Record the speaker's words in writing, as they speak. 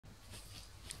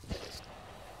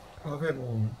Avem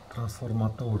un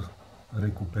transformator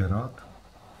recuperat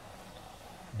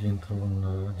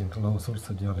dintr-o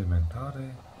sursă de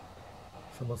alimentare.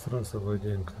 Să măsurăm să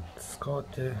vedem cât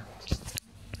scoate.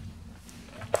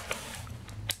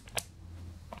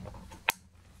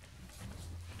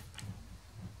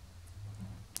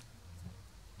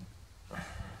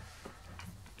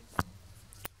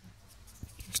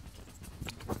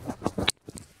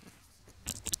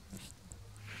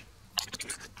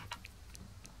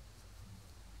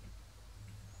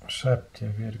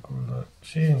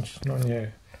 ,5 nu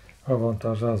ne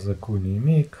avantajează cu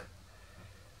nimic.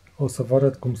 O să vă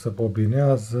arăt cum se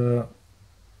bobinează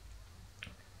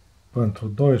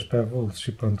pentru 12V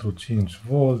și pentru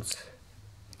 5V.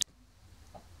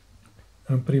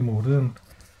 În primul rând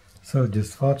să-l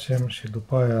desfacem și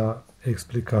după aia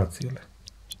explicațiile.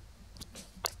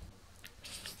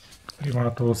 Prima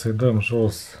dată o să-i dăm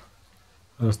jos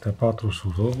astea 4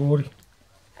 șuruburi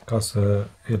ca să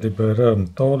eliberăm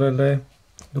tolele,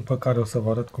 după care o să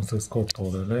vă arăt cum se scot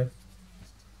tolele.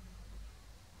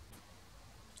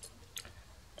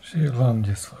 Și l-am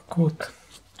desfăcut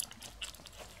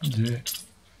de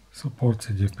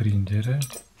suporții de prindere.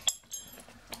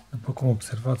 După cum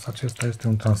observați, acesta este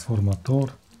un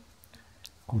transformator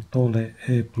cu tole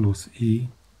E plus I.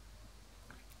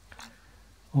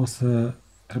 O să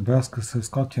trebuiască să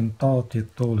scoatem toate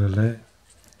tolele.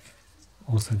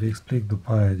 O să vă explic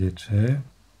după aia de ce.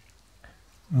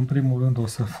 În primul rând o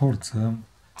să forțăm,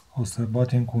 o să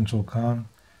batem cu un ciocan,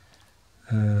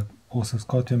 o să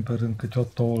scoatem pe rând câte o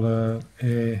tolă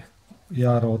E,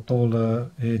 iar o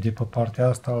tolă E de pe partea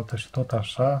asta altă și tot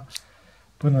așa,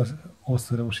 până o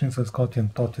să reușim să scoatem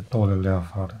toate tolele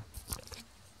afară.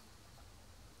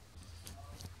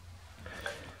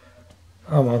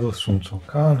 Am adus și un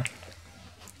ciocan.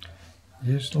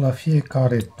 Deci la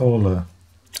fiecare tolă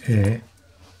E,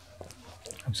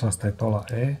 aceasta e tola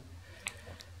E,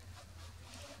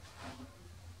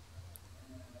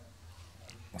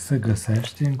 se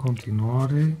găsește în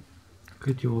continuare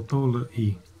câte o tolă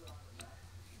I.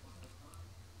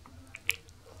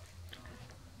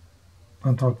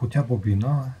 Pentru a putea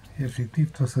bobina, efectiv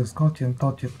trebuie să scoatem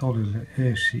toate tolele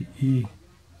E și I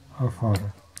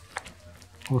afară.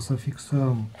 O să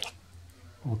fixăm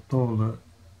o tolă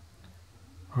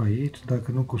aici,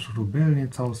 dacă nu cu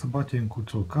șurubelnița, o să batem cu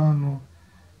ciocanul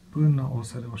până o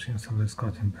să reușim să le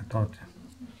scoatem pe toate.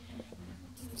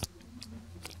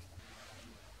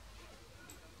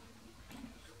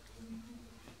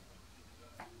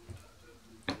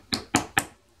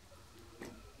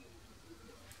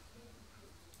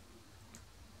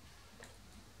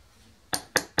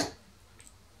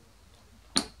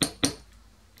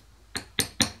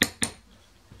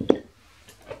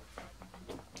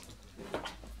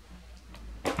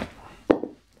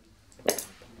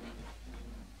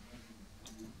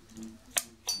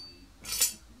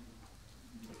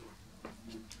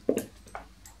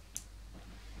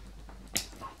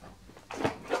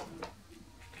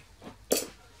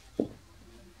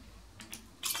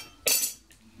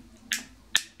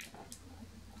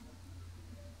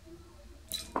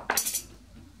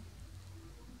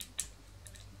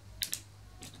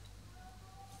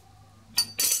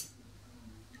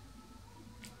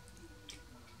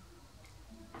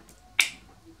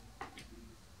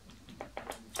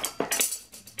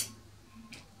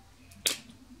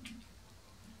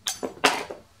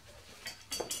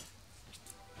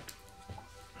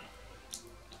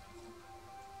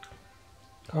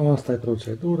 Cam asta e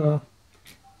procedura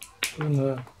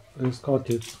până le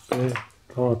scoateți pe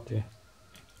toate,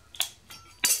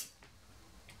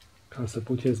 ca să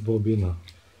puteți bobina.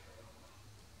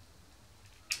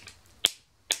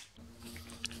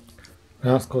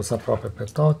 Le-am scos aproape pe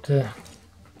toate,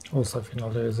 o să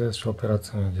finalizez și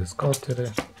operațiunea de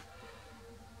scoatere.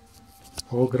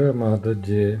 O grămadă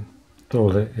de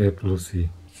tole E plus I.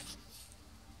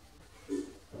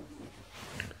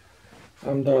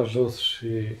 Am dat jos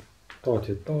și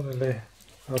toate tolele.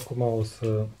 Acum o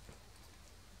să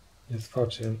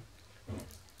desfacem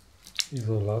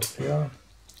izolația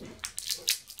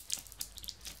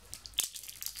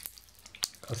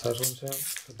ca să ajungem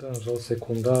să dăm jos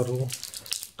secundarul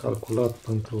calculat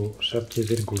pentru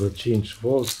 7,5V,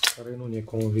 care nu ne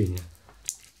convine.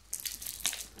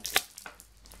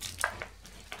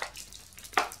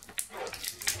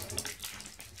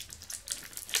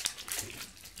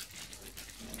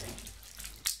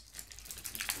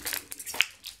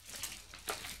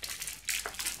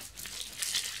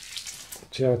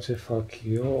 Ceea ce fac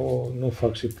eu, nu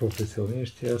fac și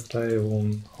profesioniștii, asta e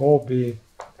un hobby.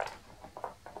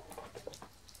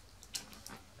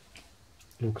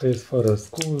 Lucrez fără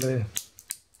scule,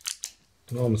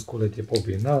 nu am sculete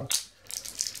bobinat.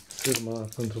 Sârma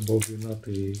pentru bobinat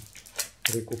e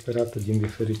recuperată din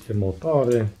diferite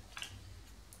motoare.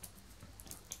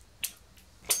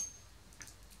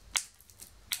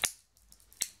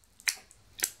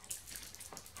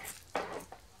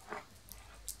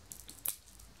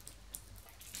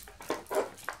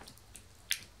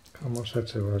 Cam așa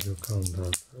ceva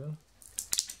deocamdată.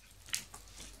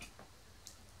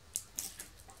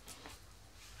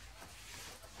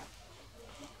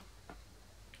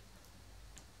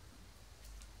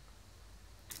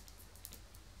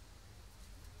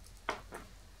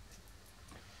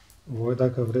 Voi,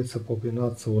 dacă vreți să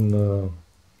bobinați un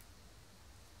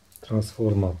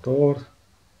transformator,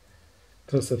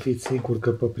 trebuie să fiți siguri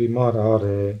că pe primar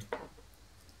are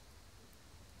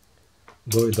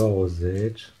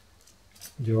 220,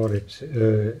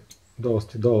 deoarece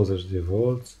 220 de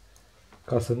volți,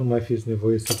 ca să nu mai fiți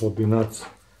nevoiți să bobinați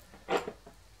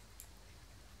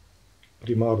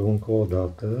primarul încă o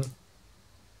dată.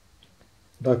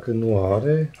 Dacă nu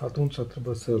are, atunci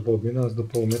trebuie să-l bobinați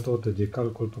după o metodă de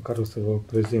calcul pe care o să vă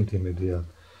prezint imediat.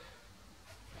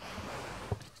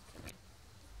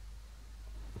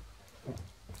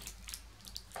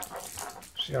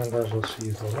 Și am dat jos și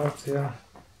izolația.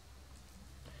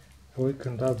 Voi,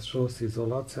 când dați jos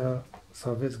izolația, să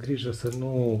aveți grijă să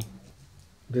nu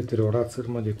deteriorați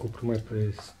sârma de cupru,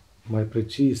 mai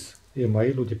precis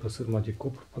emailul de pe sârma de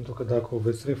cupru, pentru că dacă o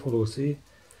veți refolosi,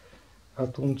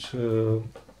 atunci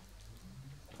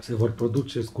se vor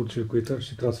produce scurt-circuitări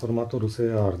și transformatorul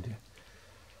se arde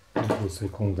în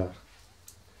secundar.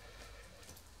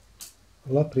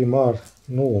 La primar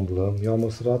nu umblăm, eu am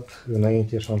măsurat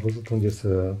înainte și am văzut unde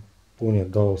se pune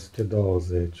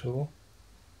 220-ul.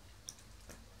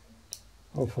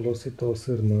 Am folosit o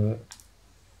sârmă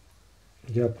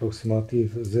de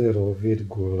aproximativ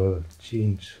 0,5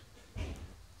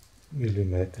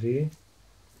 mm.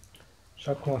 Și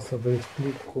acum să vă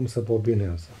explic cum se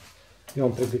bobinează. Eu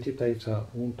am pregătit aici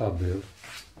un tabel.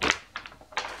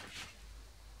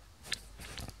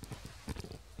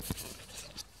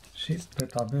 Și pe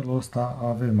tabelul ăsta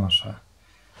avem așa: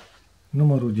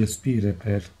 numărul de spire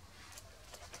per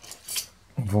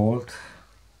volt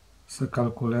se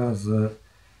calculează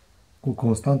cu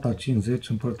constanta 50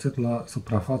 împărțit la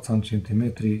suprafața în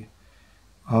centimetri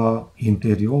a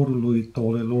interiorului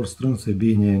tolelor strânse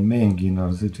bine în menghin,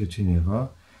 ar zice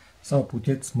cineva, sau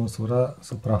puteți măsura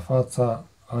suprafața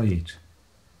aici,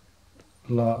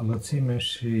 la lățime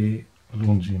și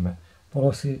lungime.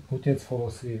 Puteți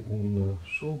folosi un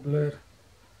șubler.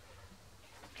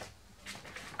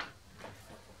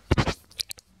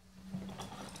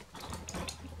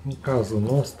 În cazul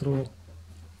nostru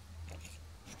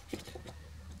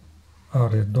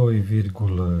are 2,5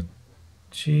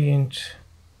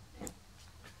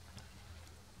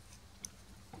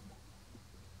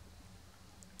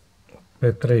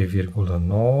 pe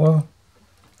 3,9.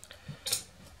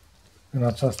 În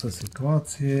această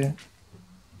situație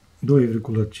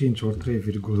 2,5 ori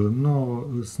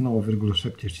 3,9 sunt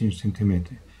 9,75 cm.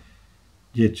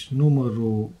 Deci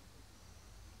numărul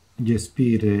de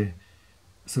spire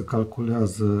se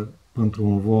calculează pentru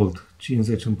un volt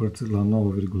 50 împărțit la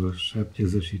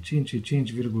 9,75 și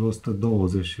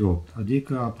 5,128,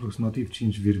 adică aproximativ 5,13,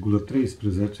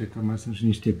 că mai sunt și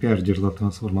niște pierderi la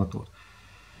transformator.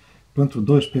 Pentru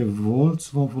 12 volți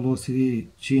vom folosi 5,13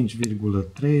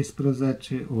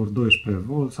 ori 12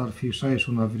 volți, ar fi 61,5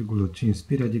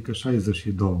 spire, adică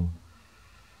 62.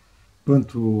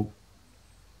 Pentru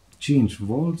 5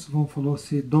 volți vom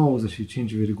folosi 25,6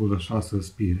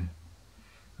 spire.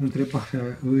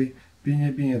 Întrebarea îi,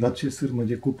 bine, dar ce sârmă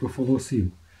de cupru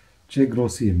folosim? Ce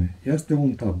grosime? Este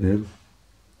un tabel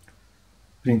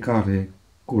prin care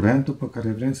curentul pe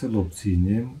care vrem să-l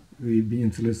obținem îi,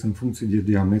 bineînțeles, în funcție de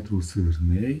diametrul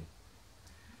sârmei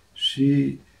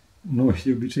și noi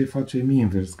de obicei facem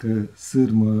invers, că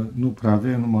sârmă nu prea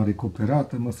avem, numai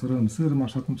recuperată, măsurăm sârma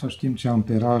și atunci știm ce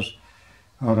amperaj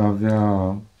ar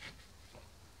avea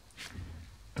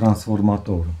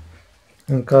transformatorul.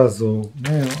 În cazul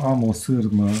meu am o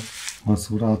sârmă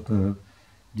măsurată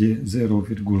de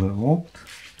 0,8,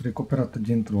 recuperată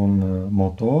dintr-un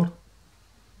motor,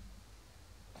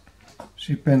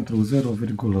 și pentru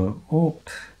 0,8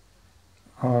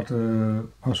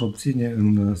 aș obține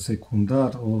în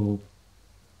secundar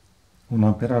un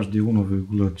amperaj de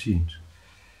 1,5.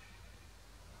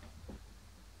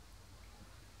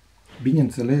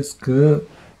 Bineînțeles că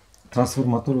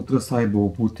transformatorul trebuie să aibă o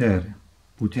putere.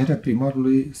 Puterea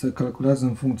primarului se calculează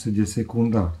în funcție de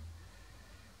secundar.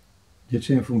 De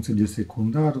ce în funcție de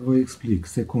secundar? Vă explic.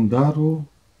 Secundarul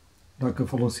Dacă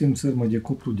folosim sârmă de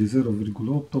cuplu de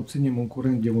 0,8, obținem un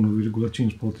curent de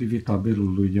 1,5 potrivit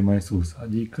tabelului de mai sus,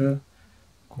 adică,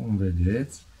 cum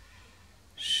vedeți,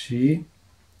 și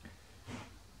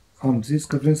am zis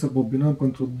că vrem să bobinăm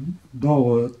pentru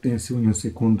două tensiuni în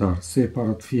secundar,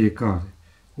 separat fiecare.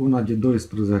 Una de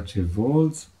 12 V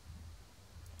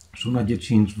și una de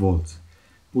 5 V.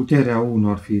 Puterea 1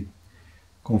 ar fi,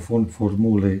 conform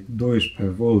formulei,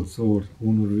 12 V ori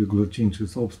 1,5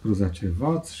 is 18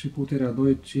 W și puterea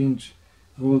 2, 5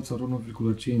 V ori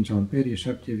 1,5 A e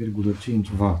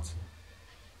 7,5 W.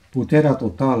 Puterea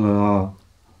totală a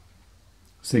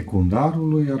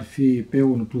secundarului ar fi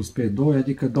P1 plus P2,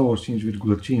 adică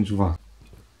 25,5 W.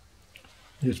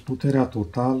 Deci puterea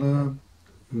totală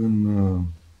în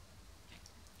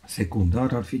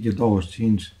secundar ar fi de 25,5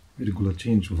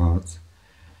 W.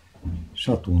 Și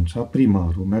atunci,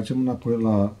 primarul, mergem înapoi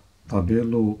la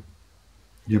tabelul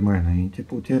de mai înainte,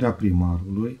 puterea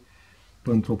primarului,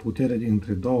 pentru o putere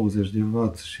dintre 20 de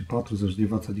W și 40 de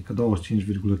W, adică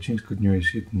 25,5 cât ne-a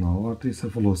ieșit nouă, ar trebui să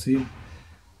folosim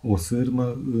o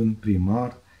sârmă în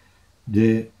primar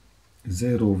de 0,2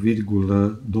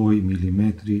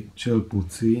 mm cel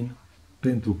puțin,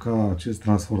 pentru ca acest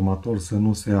transformator să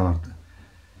nu se ardă.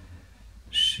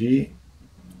 Și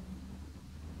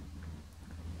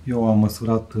eu am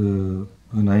măsurat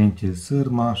înainte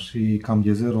sârma și cam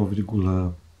de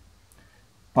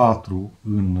 0,4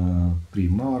 în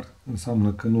primar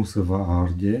înseamnă că nu se va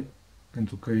arde,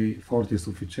 pentru că e foarte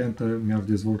suficientă, mi-ar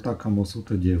dezvolta cam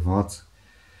 100 de W.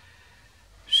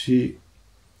 Și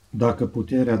dacă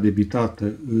puterea debitată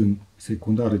în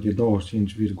secundară de 25,5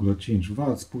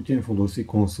 W, putem folosi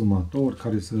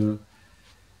consumatori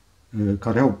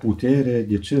care au putere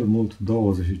de cel mult 25,5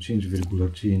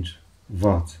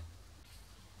 W.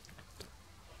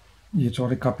 Deci o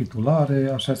recapitulare,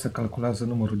 așa se calculează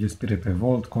numărul de spire pe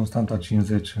volt, constanta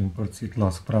 50 împărțit la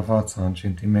suprafața în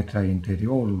centimetri a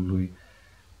interiorului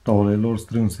tolelor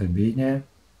strânse bine.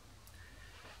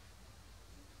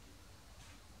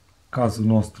 Cazul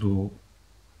nostru,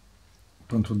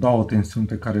 pentru două tensiuni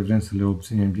pe care vrem să le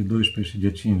obținem, de 12 și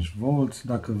de 5 V,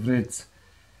 dacă vreți,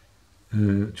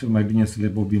 cel mai bine să le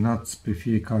bobinați pe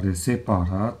fiecare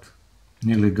separat,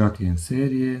 nelegate în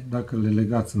serie. Dacă le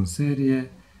legați în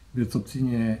serie, veți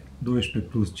obține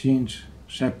 12 plus 5,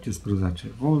 17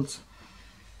 V.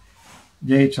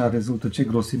 De aici rezultă ce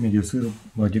grosime de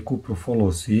sârmă de cuplu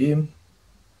folosim.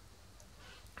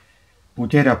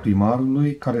 Puterea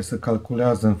primarului, care se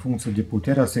calculează în funcție de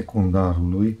puterea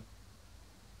secundarului.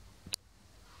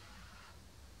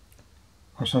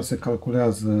 Așa se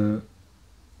calculează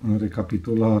în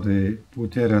recapitulare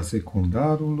puterea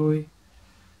secundarului.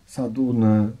 Se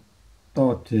adună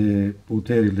toate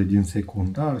puterile din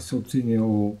secundar, se obține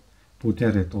o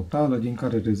putere totală, din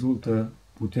care rezultă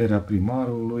puterea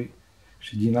primarului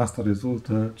și din asta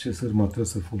rezultă ce sârmă trebuie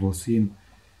să folosim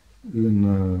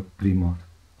în primar.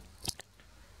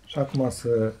 Și acum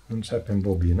să începem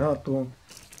bobinatul.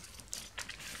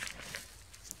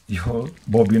 Eu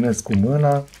bobinez cu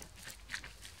mâna,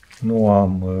 nu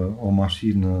am o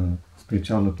mașină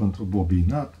specială pentru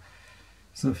bobinat,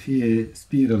 să fie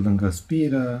spiră lângă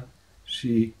spiră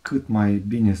și cât mai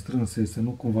bine strânse, să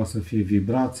nu cumva să fie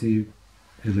vibrații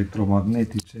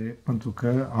electromagnetice, pentru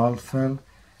că altfel,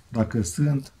 dacă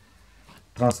sunt,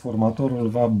 transformatorul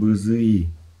va bâzâi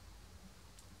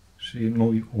și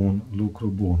nu-i un lucru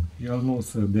bun. El nu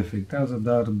se defectează,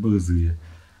 dar bâzâie.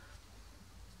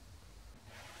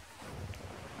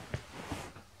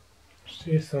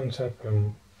 Și să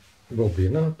începem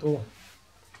bobinatul.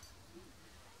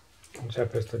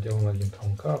 Începe totdeauna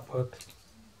dintr-un capăt.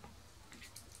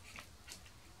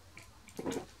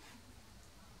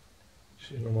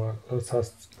 Și numai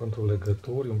lăsați pentru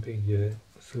legături un pic de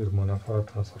sârmă în afara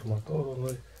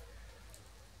transformatorului.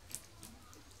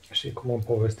 Și cum am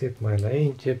povestit mai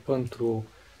înainte, pentru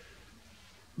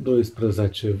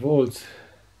 12 V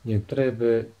ne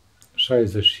trebuie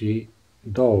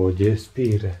 62 de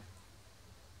spire.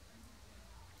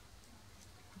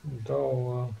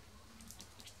 2,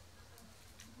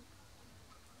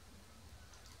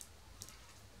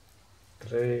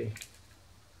 3,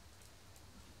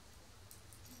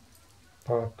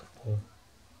 4,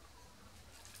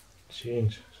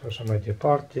 5 și așa mai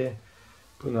departe,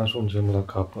 până ajungem la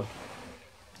capăt.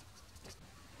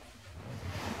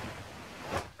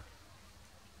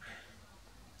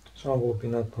 Și am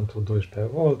bobinat pentru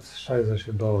 12 V,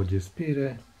 62 de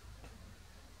spire.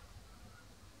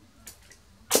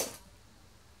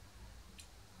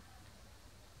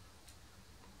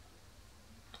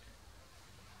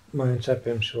 Mai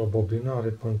începem și o bobinare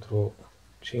pentru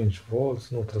 5 V,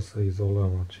 nu trebuie să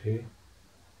izolăm aici.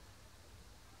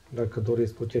 Dacă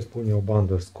doriți, puteți pune o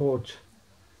bandă scotch.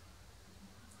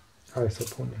 Hai să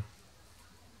punem.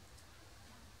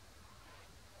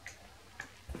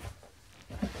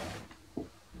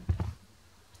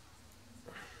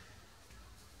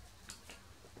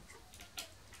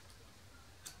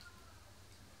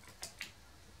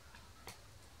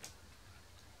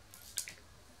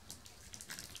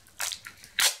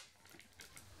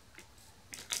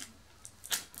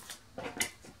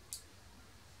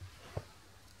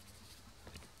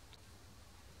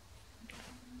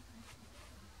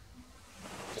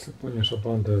 Să punem și o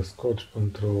bandă scotch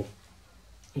pentru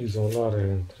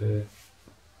izolare între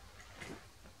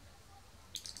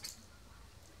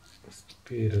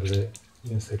spirele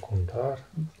din secundar.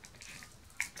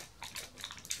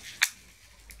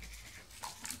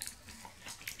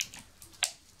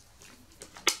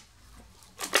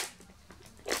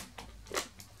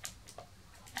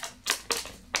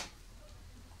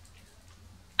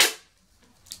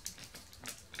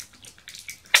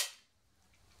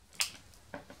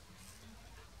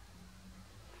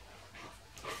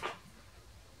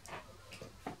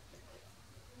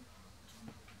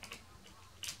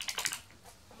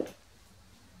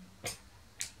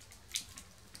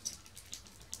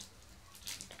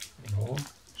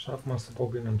 Și acum să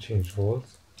bobinăm 5V.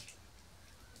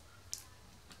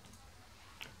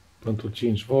 Pentru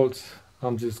 5V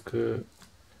am zis că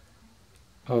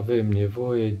avem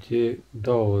nevoie de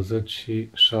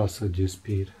 26 de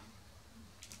spire.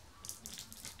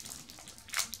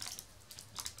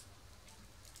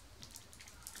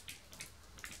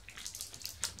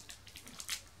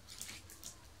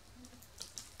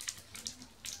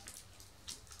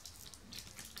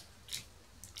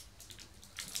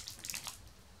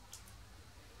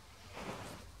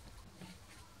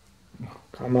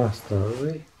 Cam asta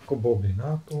e cu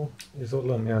bobinatul.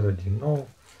 Izolăm iară din nou.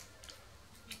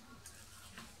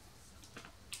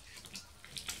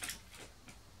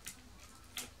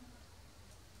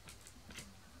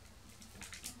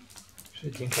 Și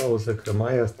din cauza că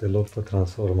mai este loc pe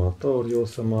transformator, eu o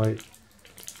să mai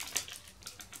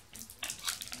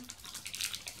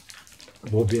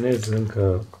bobinez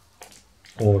încă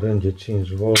un rând de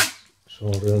 5V și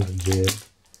un rând de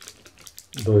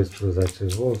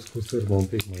 12V cu sârmă un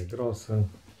pic mai groasă.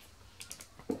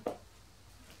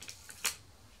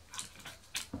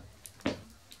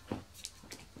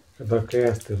 Că dacă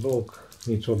este loc,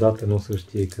 niciodată nu se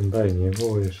știe când ai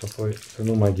nevoie și apoi să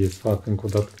nu mai desfac încă o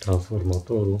dată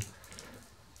transformatorul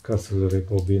ca să-l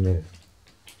rebobinez.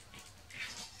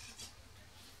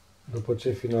 După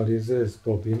ce finalizez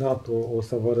bobinatul, o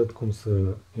să vă arăt cum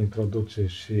să introduce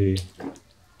și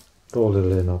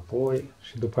tolele înapoi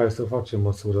și după aia să facem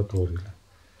măsurătorile.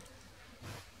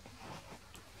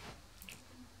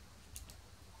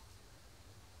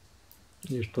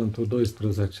 Deci pentru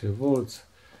 12V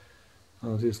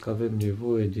am zis că avem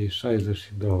nevoie de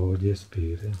 62 de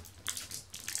spire.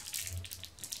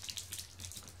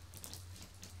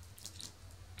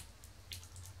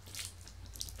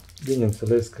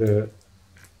 Bineînțeles că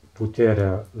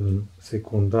puterea în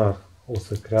secundar o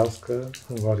să crească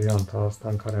în varianta asta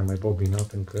în care am mai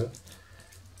bobinat încă,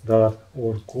 dar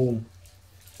oricum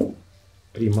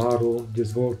primarul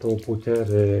dezvoltă o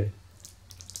putere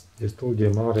destul de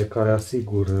mare care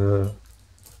asigură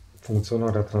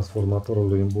funcționarea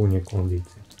transformatorului în bune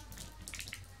condiții.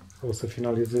 O să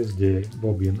finalizez de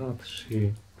bobinat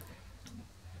și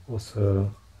o să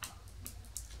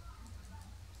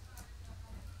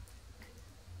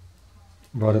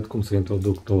vă arăt cum să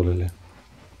introduc tolele.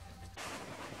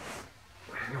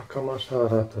 Cam așa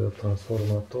arată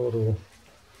transformatorul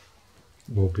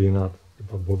bobinat,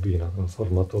 după bobina,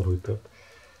 transformatorul tot.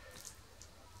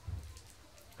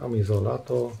 Am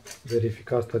izolat-o,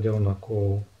 verificat totdeauna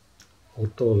cu o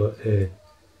tolă E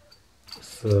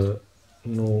să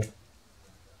nu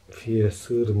fie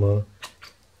sârmă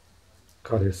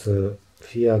care să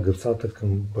fie agățată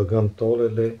când băgăm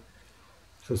tolele,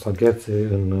 să se aghețe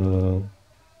în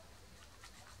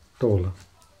tolă.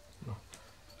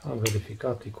 Am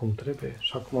verificat cum trebuie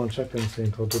și acum începem să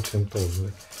introducem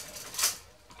tolele.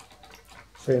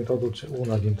 Se introduce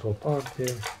una dintr-o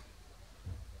parte,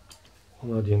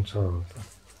 una din cealaltă.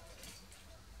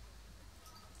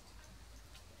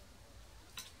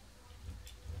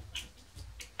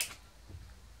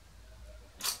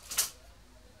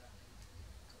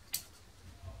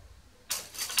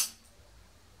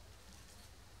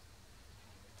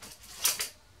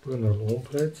 Până îl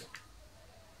umpleți.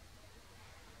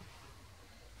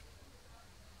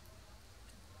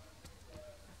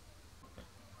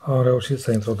 Am reușit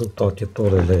să introduc toate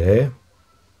tolele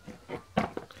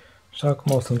Și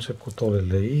acum o să încep cu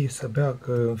tolele I, să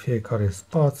beagă în fiecare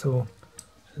spațiu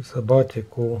și să bate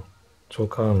cu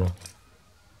ciocanul.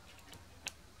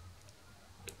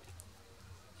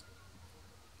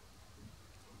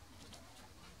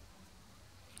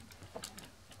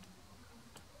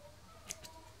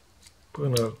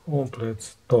 Până îl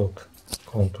umpleți tot,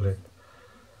 complet.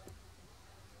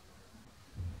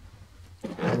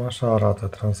 Cam așa arată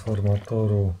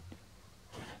transformatorul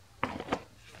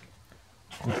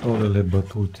cu tolele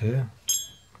bătute.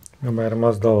 Mi-au mai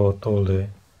rămas două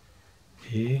tole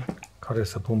I care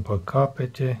să pun pe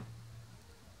capete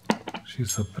și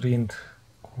să prind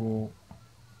cu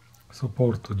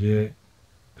suportul de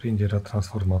prindere a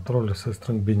transformatorului, să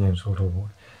strâng bine în jurul voi.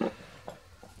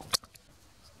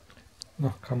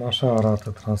 Da, cam așa arată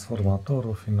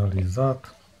transformatorul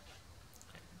finalizat.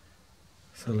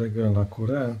 Să legăm la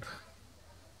curent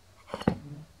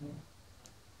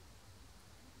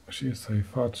și să-i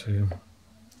facem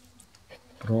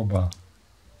proba.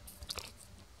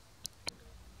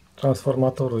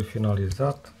 Transformatorul e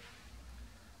finalizat,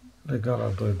 legat la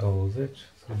 220,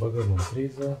 să-l băgăm în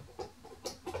priză.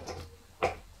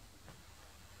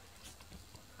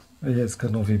 Vedeți că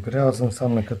nu vibrează,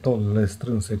 înseamnă că tolele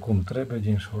strânse cum trebuie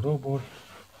din șuruburi.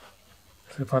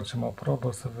 Să facem o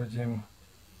probă să vedem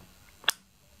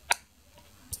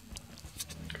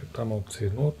cât am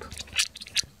obținut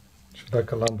și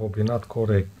dacă l-am bobinat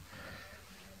corect.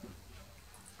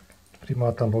 Prima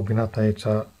dată am bobinat aici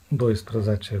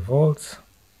 12 volți.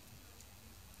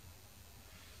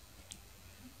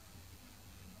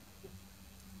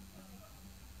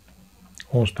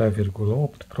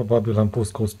 ,8, probabil am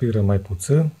pus cu o spiră mai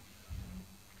puțin.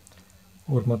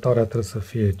 Următoarea trebuie să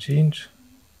fie 5.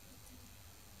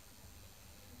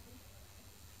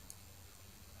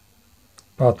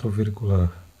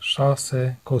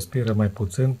 ,6, cu o spiră mai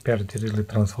puțin, pierderile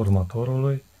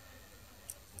transformatorului.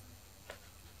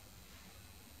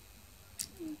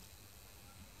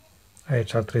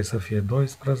 Aici ar trebui să fie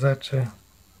 12,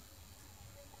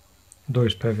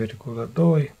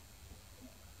 12,2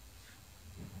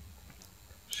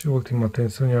 și ultima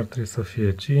tensiune ar trebui să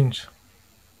fie 5.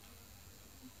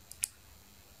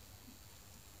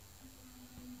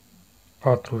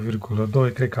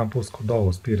 ,4,2, cred că am pus cu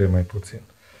 2 spire mai puțin.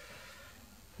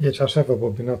 Deci așa vă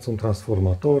bobinați un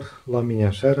transformator, la mine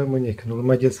așa rămâne, că nu-l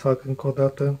mai desfac încă o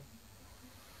dată.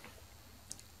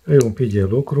 E un pic de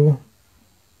lucru.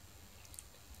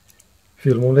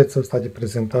 Filmulețul ăsta de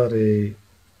prezentare e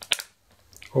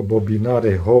o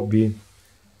bobinare hobby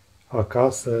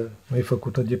acasă, nu e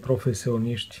făcută de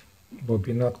profesioniști,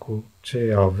 bobinat cu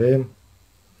ce avem,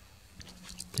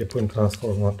 de până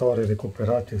transformatoare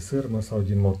recuperate sârmă sau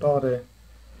din motoare,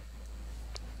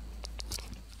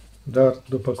 dar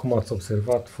după cum ați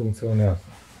observat funcționează.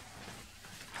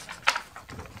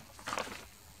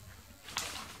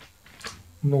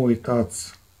 Nu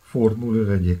uitați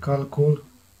formulele de calcul.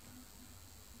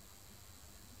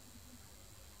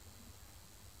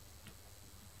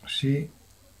 Și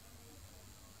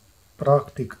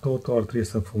practic totul ar trebui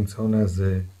să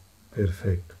funcționeze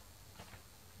perfect.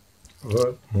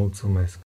 Vă mulțumesc!